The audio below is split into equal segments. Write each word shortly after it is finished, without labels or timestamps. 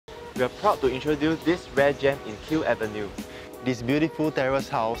We are proud to introduce this rare gem in Kew Avenue. This beautiful terrace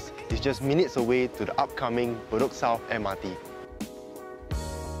house is just minutes away to the upcoming Bedok South MRT.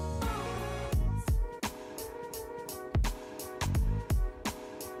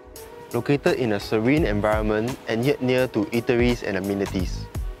 Located in a serene environment and yet near to eateries and amenities.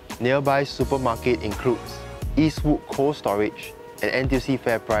 Nearby supermarket includes Eastwood Cold Storage and NTUC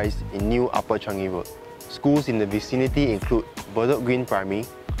FairPrice in New Upper Changi Road. Schools in the vicinity include Bedok Green Primary,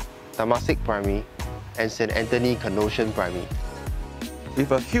 Temasek Primary, and St. Anthony Canossian Primary.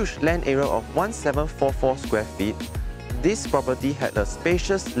 With a huge land area of 1744 square feet, this property had a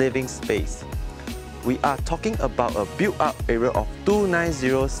spacious living space. We are talking about a built-up area of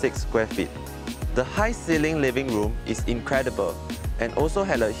 2906 square feet. The high-ceiling living room is incredible and also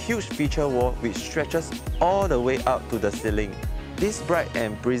had a huge feature wall which stretches all the way up to the ceiling. This bright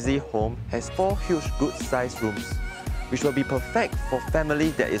and breezy home has 4 huge good-sized rooms, which will be perfect for family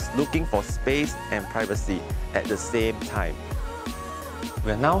that is looking for space and privacy at the same time.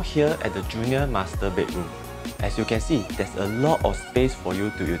 We are now here at the junior master bedroom. As you can see, there's a lot of space for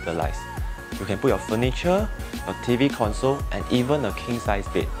you to utilize. You can put your furniture, your TV console, and even a king-size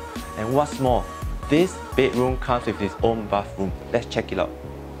bed. And what's more, this bedroom comes with its own bathroom. Let's check it out.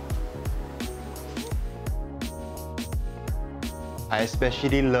 I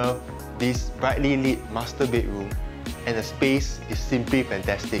especially love this brightly lit master bedroom, and the space is simply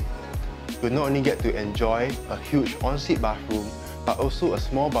fantastic. You'll not only get to enjoy a huge ensuite bathroom, but also a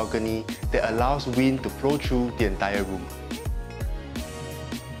small balcony that allows wind to flow through the entire room.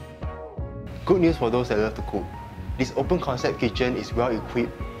 Good news for those that love to cook. This open concept kitchen is well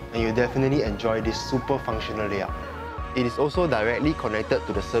equipped and you'll definitely enjoy this super functional layout. It is also directly connected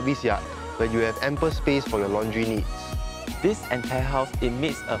to the service yard where you have ample space for your laundry needs. This entire house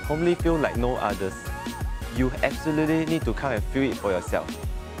emits a homely feel like no others. You absolutely need to come and feel it for yourself.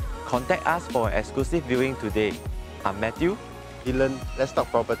 Contact us for an exclusive viewing today. I'm Matthew. Dillon, let's talk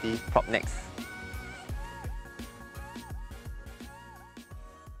property. Prop next.